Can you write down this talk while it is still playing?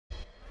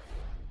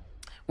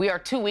We are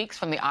 2 weeks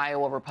from the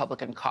Iowa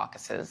Republican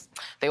caucuses.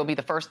 They will be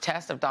the first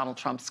test of Donald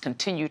Trump's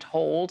continued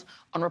hold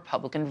on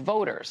Republican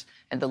voters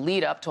and the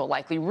lead up to a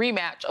likely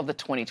rematch of the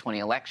 2020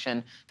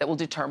 election that will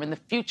determine the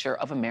future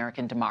of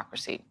American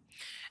democracy.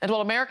 And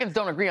while Americans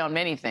don't agree on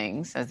many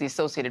things, as the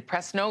Associated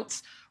Press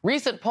notes,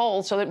 recent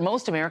polls show that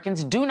most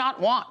Americans do not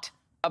want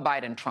a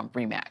Biden-Trump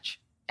rematch.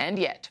 And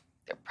yet,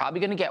 they're probably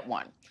going to get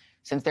one,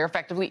 since there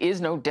effectively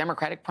is no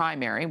Democratic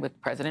primary with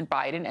President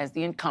Biden as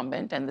the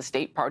incumbent and the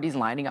state parties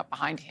lining up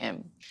behind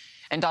him.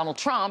 And Donald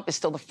Trump is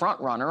still the front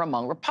runner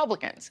among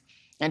Republicans.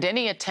 And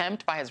any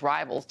attempt by his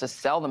rivals to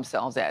sell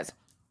themselves as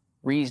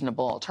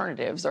reasonable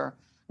alternatives are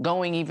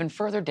going even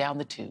further down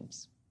the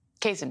tubes.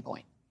 Case in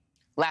point,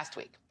 last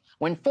week,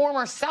 when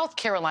former South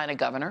Carolina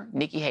Governor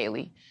Nikki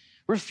Haley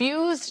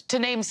refused to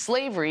name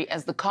slavery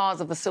as the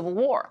cause of the Civil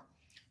War,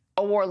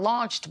 a war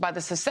launched by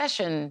the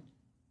secession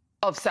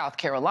of South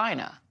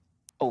Carolina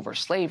over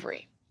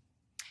slavery.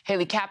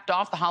 Haley capped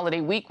off the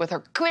holiday week with her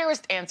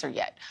clearest answer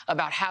yet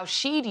about how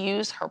she'd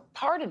use her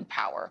pardon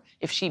power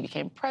if she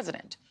became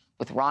president,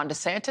 with Ron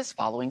DeSantis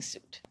following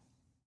suit.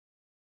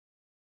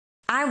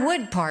 I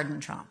would pardon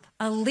Trump.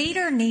 A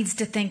leader needs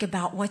to think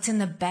about what's in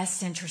the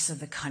best interest of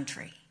the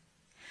country.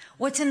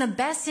 What's in the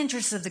best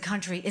interest of the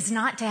country is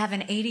not to have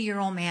an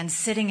 80-year-old man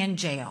sitting in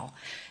jail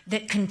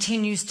that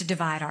continues to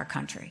divide our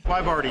country. Well,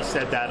 I've already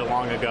said that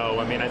long ago.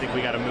 I mean, I think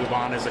we got to move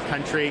on as a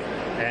country.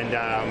 And,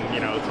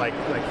 it's like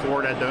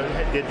Ford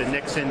did the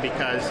Nixon,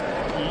 because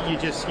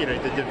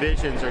the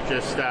divisions are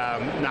just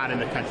not in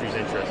the country's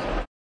interest.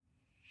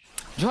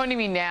 Joining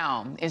me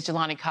now is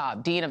Jelani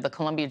Cobb, Dean of the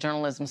Columbia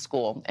Journalism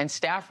School and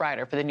staff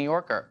writer for The New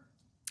Yorker,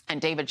 and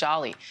David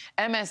Jolly,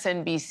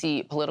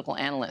 MSNBC political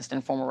analyst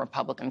and former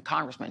Republican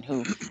congressman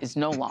who is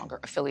no longer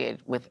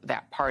affiliated with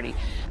that party.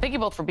 Thank you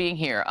both for being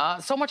here.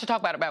 So much to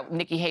talk about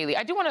Nikki Haley.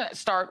 I do want to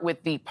start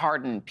with the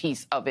pardon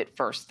piece of it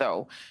first,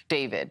 though,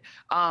 David,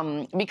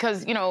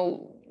 because,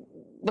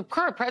 the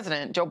current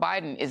president, Joe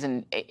Biden, is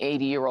an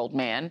 80-year-old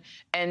man,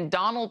 and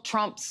Donald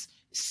Trump's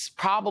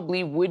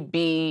probably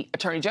would-be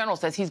attorney general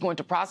says he's going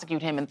to prosecute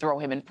him and throw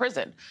him in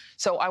prison.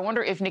 So I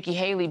wonder if Nikki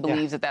Haley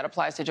believes that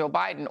applies to Joe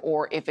Biden,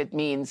 or if it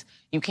means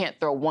you can't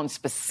throw one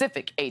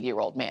specific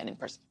 80-year-old man in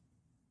prison.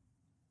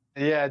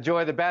 Yeah,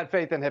 Joy, the bad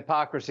faith and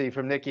hypocrisy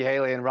from Nikki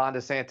Haley and Ron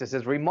DeSantis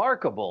is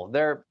remarkable.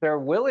 Their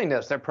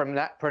willingness, their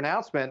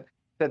pronouncement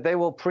that they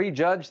will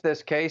prejudge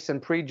this case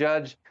and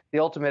prejudge the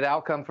ultimate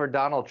outcome for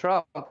Donald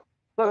Trump.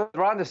 Look,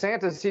 Ron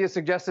DeSantis, he has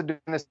suggested doing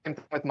the same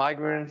thing with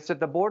migrants at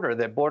the border,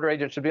 that border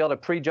agents should be able to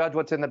prejudge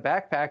what's in the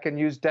backpack and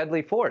use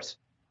deadly force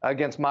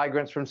against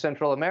migrants from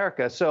Central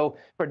America. So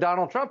for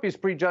Donald Trump, he's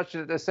prejudged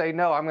it to say,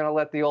 no, I'm going to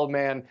let the old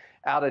man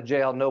out of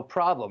jail, no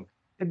problem.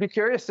 I'd be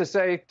curious to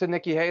say to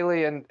Nikki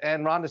Haley and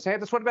Ron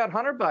DeSantis, what about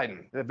Hunter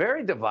Biden?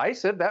 Very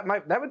divisive. That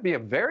would be a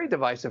very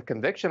divisive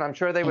conviction. I'm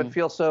sure they would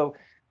feel so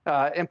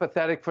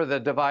empathetic for the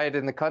divide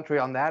in the country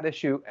on that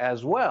issue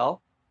as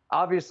well.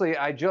 Obviously,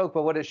 I joke,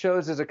 but what it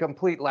shows is a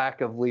complete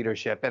lack of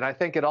leadership. And I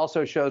think it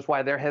also shows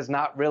why there has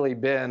not really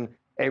been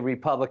a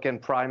Republican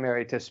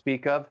primary to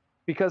speak of,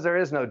 because there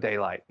is no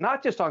daylight,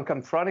 not just on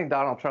confronting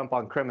Donald Trump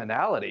on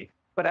criminality,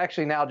 but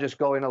actually now just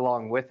going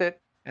along with it.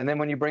 And then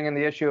when you bring in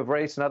the issue of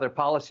race and other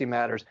policy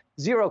matters,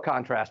 zero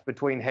contrast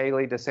between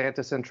Haley,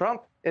 DeSantis, and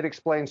Trump. It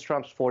explains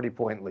Trump's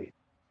 40-point lead.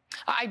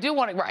 I do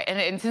want to, right,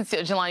 and since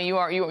Jelani,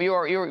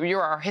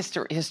 you're our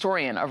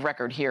historian of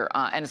record here,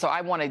 and so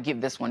I want to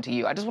give this one to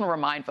you. I just want to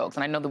remind folks,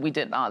 and I know that we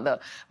did my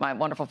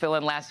wonderful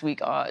fill-in last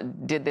week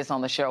did this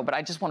on the show, but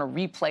I just want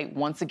to replay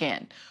once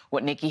again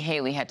what Nikki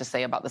Haley had to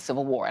say about the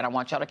Civil War, and I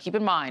want y'all to keep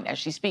in mind as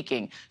she's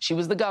speaking, she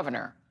was the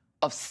governor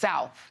of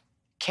South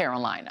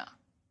Carolina.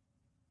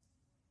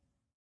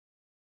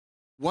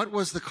 What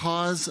was the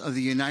cause of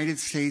the United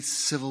States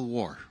Civil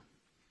War?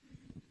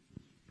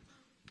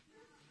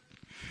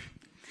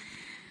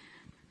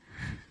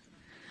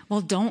 Well,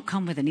 don't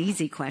come with an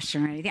easy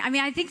question or anything. I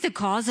mean, I think the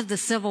cause of the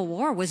Civil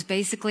War was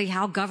basically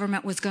how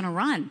government was going to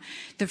run,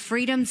 the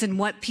freedoms and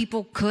what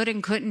people could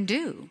and couldn't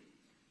do.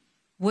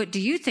 What do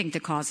you think the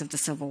cause of the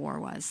Civil War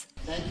was?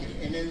 Thank you.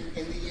 And in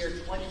the year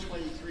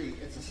 2023,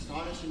 it's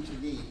astonishing to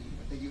me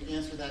that you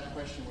answer that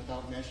question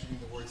without mentioning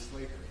the word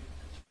slavery.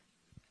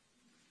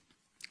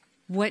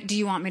 What do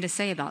you want me to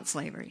say about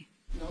slavery?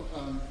 No,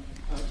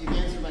 you've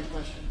answered my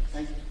question.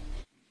 Thank you.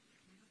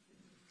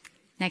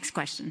 Next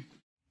question.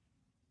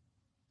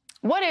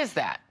 What is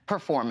that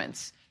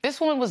performance?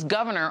 This woman was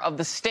governor of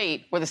the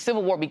state where the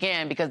Civil War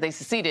began because they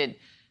seceded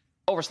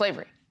over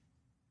slavery.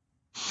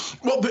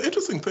 Well, the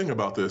interesting thing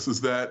about this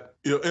is that,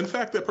 in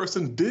fact, that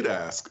person did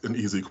ask an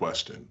easy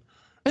question.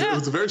 It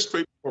was a very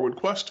straightforward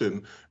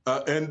question.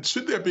 And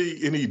should there be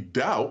any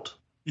doubt,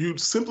 you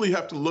simply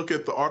have to look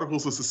at the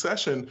Articles of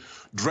Secession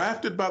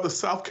drafted by the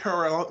South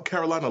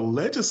Carolina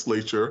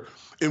legislature,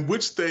 in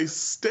which they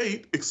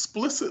state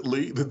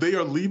explicitly that they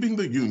are leaving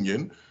the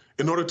Union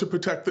in order to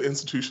protect the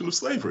institution of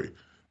slavery.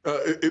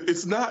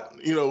 It's not,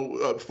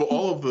 for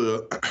all of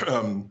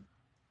the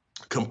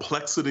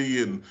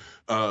complexity and,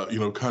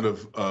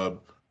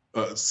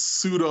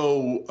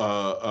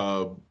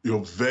 pseudo,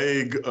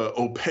 vague,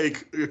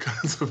 opaque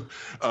kinds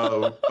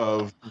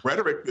of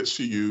rhetoric that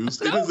she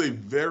used. It is a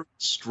very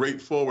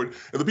straightforward,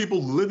 and the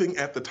people living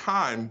at the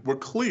time were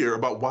clear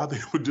about why they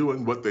were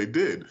doing what they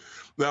did.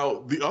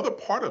 Now, the other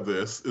part of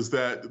this is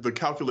that the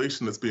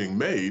calculation that's being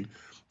made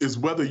is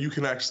whether you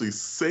can actually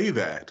say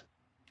that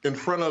in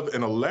front of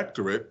an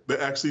electorate that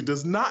actually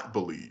does not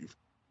believe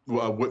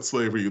what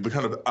slavery, the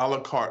kind of a la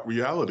carte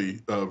reality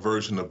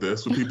version of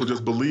this, where people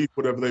just believe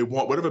whatever they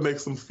want, whatever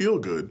makes them feel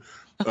good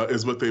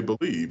is what they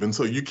believe. And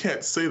so you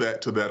can't say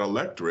that to that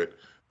electorate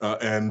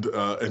and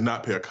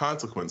not pay a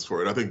consequence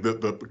for it. I think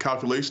that the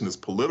calculation is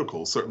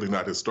political, certainly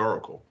not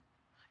historical.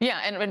 Yeah,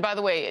 and by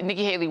the way,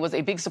 Nikki Haley was a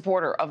big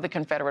supporter of the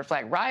Confederate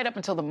flag right up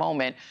until the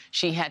moment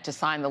she had to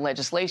sign the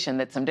legislation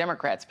that some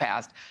Democrats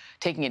passed,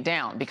 taking it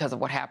down because of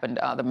what happened,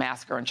 the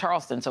massacre in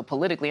Charleston. So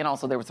politically, and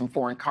also there were some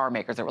foreign car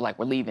makers that were like,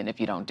 we're leaving if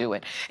you don't do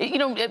it.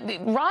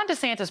 Ron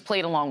DeSantis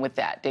played along with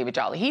that, David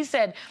Jolly. He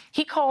said,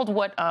 he called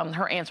what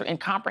her answer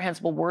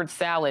incomprehensible word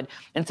salad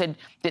and said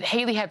that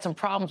Haley had some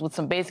problems with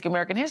some basic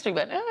American history,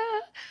 but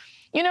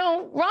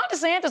Ron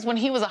DeSantis, when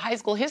he was a high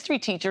school history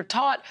teacher,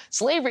 taught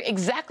slavery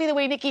exactly the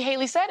way Nikki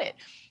Haley said it.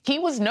 He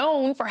was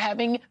known for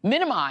having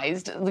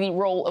minimized the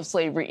role of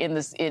slavery in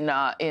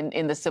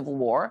the Civil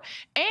War,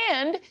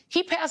 and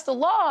he passed a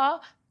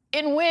law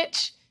in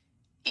which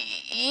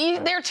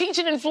they're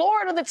teaching in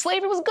Florida that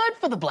slavery was good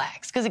for the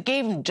blacks because it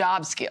gave them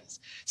job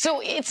skills.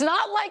 So it's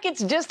not like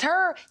it's just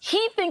her.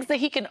 He thinks that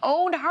he can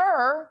own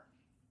her.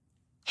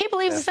 He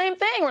believes the same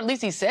thing, or at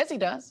least he says he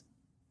does.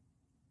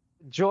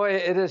 Joy,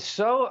 it is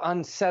so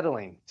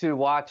unsettling to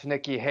watch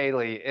Nikki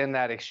Haley in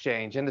that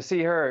exchange and to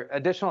see her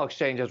additional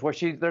exchanges where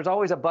there's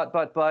always a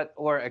but,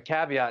 or a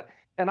caveat.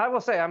 And I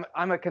will say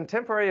I'm a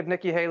contemporary of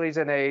Nikki Haley's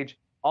in age,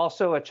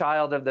 also a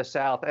child of the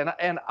South.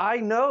 And I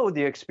know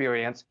the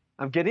experience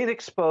of getting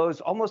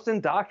exposed, almost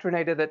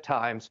indoctrinated at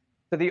times,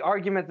 to the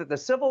argument that the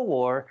Civil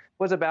War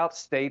was about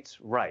states'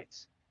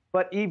 rights.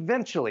 But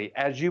eventually,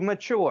 as you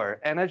mature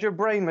and as your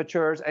brain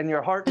matures and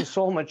your heart and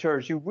soul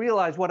matures, you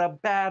realize what a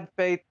bad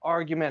faith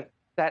argument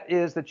that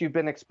is that you've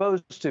been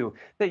exposed to.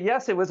 That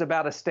yes, it was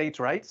about a state's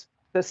rights,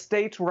 the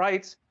state's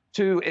rights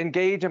to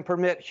engage and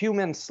permit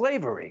human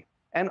slavery.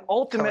 And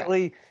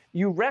ultimately,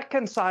 you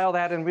reconcile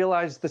that and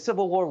realize the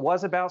Civil War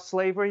was about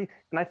slavery.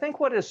 And I think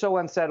what is so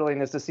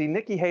unsettling is to see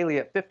Nikki Haley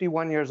at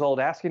 51 years old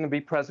asking to be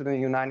president of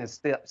the United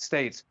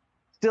States,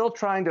 still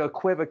trying to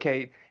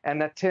equivocate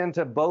and attend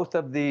to both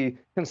of the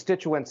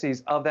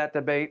constituencies of that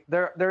debate.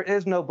 There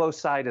is no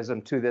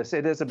both-sidism to this.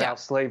 It is about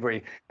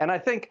slavery. And I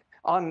think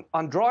on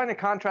drawing a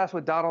contrast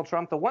with Donald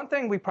Trump, the one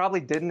thing we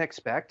probably didn't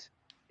expect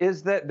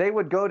is that they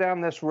would go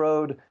down this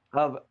road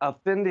of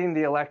offending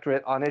the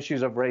electorate on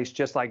issues of race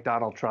just like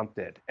Donald Trump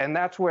did. And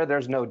that's where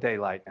there's no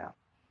daylight now.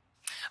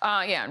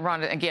 And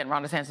Ron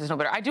DeSantis is no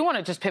better. I do want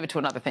to just pivot to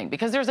another thing,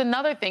 because there's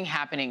another thing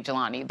happening,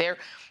 Jelani.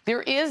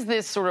 There is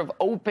this sort of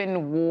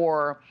open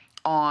war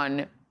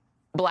on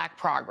Black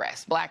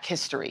progress, Black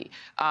history.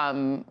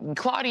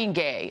 Claudine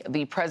Gay,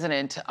 the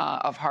president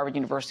of Harvard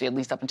University, at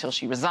least up until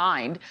she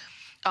resigned,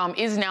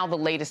 is now the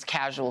latest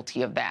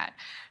casualty of that.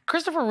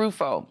 Christopher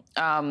Rufo,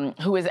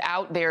 who is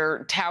out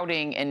there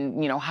touting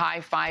and,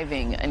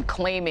 high-fiving and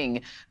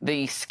claiming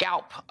the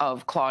scalp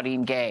of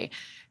Claudine Gay,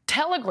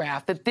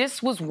 telegraphed that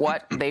this was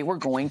what they were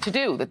going to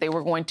do, that they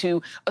were going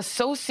to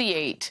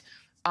associate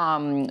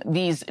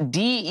these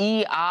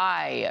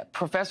DEI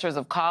professors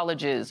of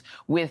colleges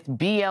with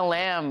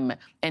BLM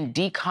and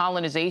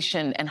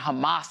decolonization and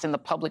Hamas in the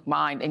public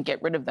mind and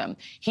get rid of them.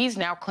 He's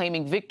now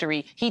claiming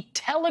victory. He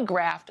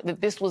telegraphed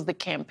that this was the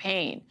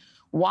campaign.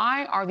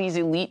 Why are these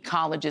elite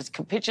colleges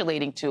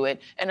capitulating to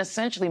it and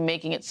essentially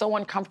making it so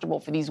uncomfortable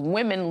for these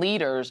women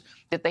leaders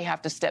that they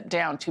have to step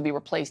down to be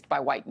replaced by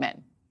white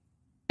men?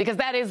 Because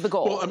that is the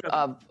goal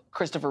of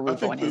Christopher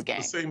Rufo and his gang.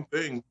 The same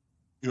thing,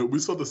 we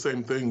saw the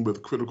same thing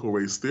with critical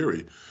race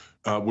theory,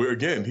 where,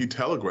 again, he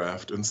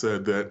telegraphed and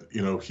said that,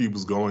 he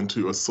was going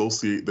to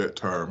associate that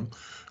term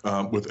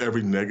with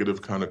every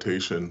negative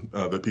connotation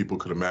that people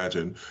could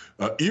imagine,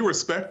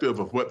 irrespective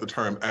of what the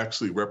term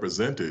actually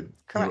represented.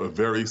 A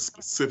very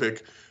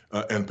specific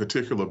and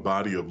particular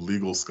body of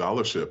legal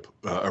scholarship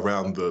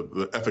around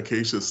the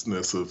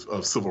efficaciousness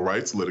of civil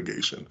rights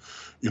litigation.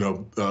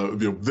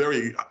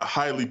 Very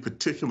highly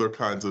particular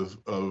kinds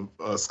of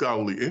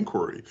scholarly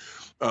inquiry.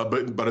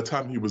 But by the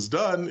time he was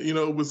done,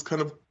 it was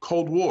kind of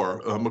Cold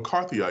War,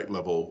 McCarthyite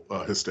level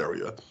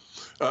hysteria.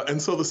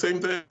 And so the same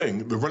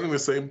thing, they're running the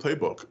same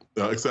playbook,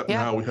 except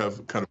now we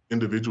have kind of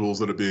individuals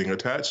that are being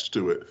attached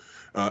to it.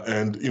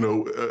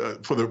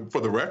 For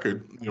the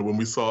record, when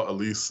we saw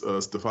Elise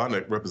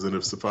Stefanik,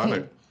 Representative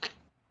Stefanik,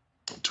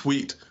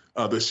 tweet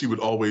that she would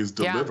always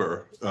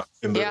deliver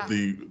in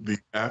the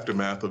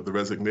aftermath of the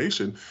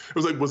resignation, it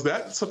was like, was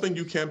that something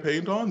you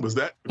campaigned on? Was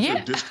that what your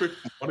district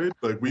wanted?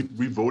 Like,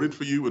 we voted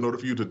for you in order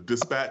for you to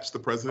dispatch the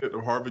president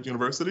of Harvard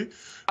University?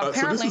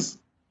 So this is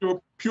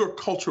pure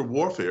culture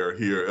warfare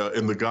here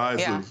in the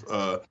guise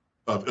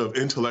of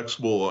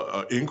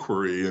intellectual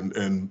inquiry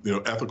and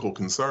ethical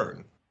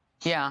concern.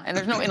 Yeah, and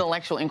there's no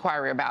intellectual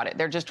inquiry about it.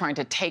 They're just trying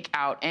to take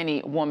out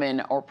any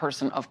woman or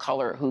person of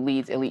color who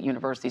leads elite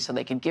universities so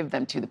they can give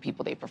them to the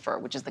people they prefer,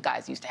 which is the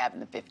guys used to have in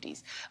the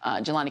 50s.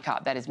 Jelani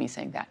Cobb, that is me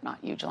saying that,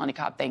 not you. Jelani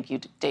Cobb, thank you.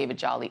 David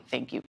Jolly,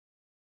 thank you.